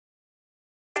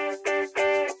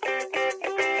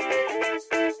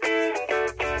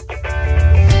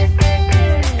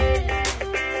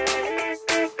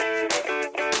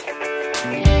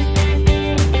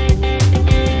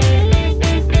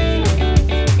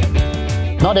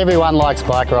Not everyone likes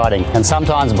bike riding, and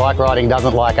sometimes bike riding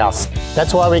doesn't like us.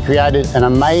 That's why we created an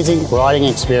amazing riding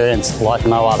experience like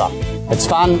no other. It's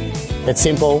fun, it's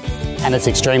simple, and it's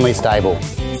extremely stable.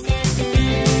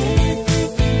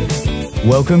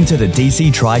 Welcome to the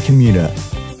DC-TRIKE commuter.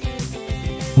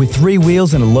 With 3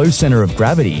 wheels and a low center of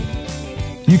gravity,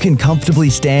 you can comfortably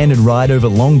stand and ride over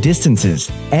long distances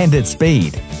and at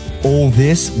speed. All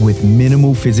this with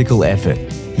minimal physical effort,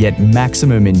 yet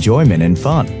maximum enjoyment and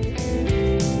fun.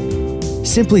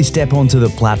 Simply step onto the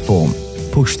platform,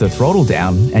 push the throttle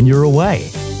down, and you're away.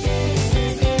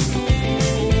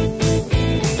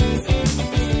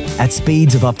 At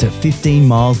speeds of up to 15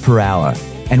 miles per hour,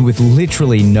 and with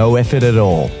literally no effort at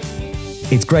all.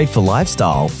 It's great for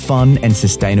lifestyle, fun, and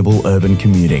sustainable urban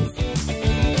commuting.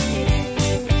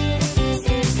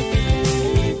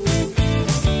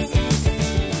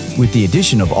 With the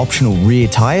addition of optional rear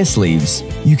tyre sleeves,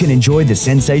 you can enjoy the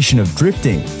sensation of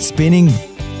drifting, spinning,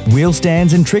 wheel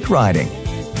stands, and trick riding.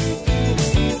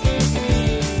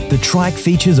 The Trike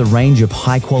features a range of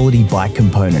high-quality bike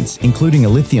components, including a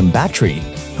lithium battery,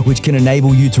 which can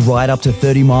enable you to ride up to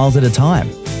 30 miles at a time.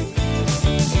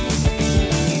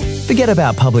 Forget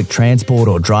about public transport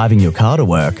or driving your car to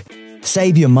work.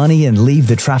 Save your money and leave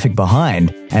the traffic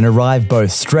behind and arrive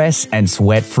both stress and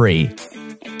sweat-free.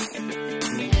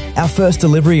 Our first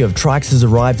delivery of Trikes has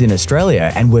arrived in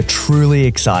Australia and we're truly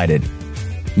excited.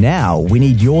 Now, we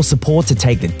need your support to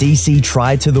take the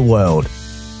DC-TRIKE to the world.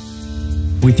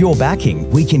 With your backing,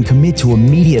 we can commit to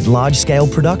immediate large-scale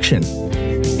production.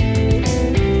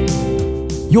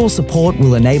 Your support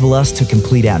will enable us to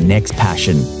complete our next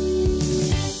passion,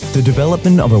 the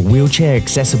development of a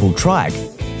wheelchair-accessible trike,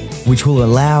 which will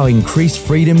allow increased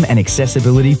freedom and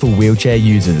accessibility for wheelchair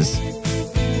users.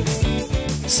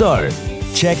 So,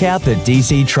 check out the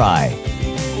DC-TRIKE.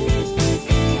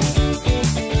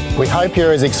 We hope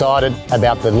you're as excited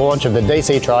about the launch of the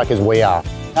DC-TRIKE as we are.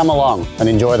 Come along and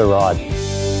enjoy the ride.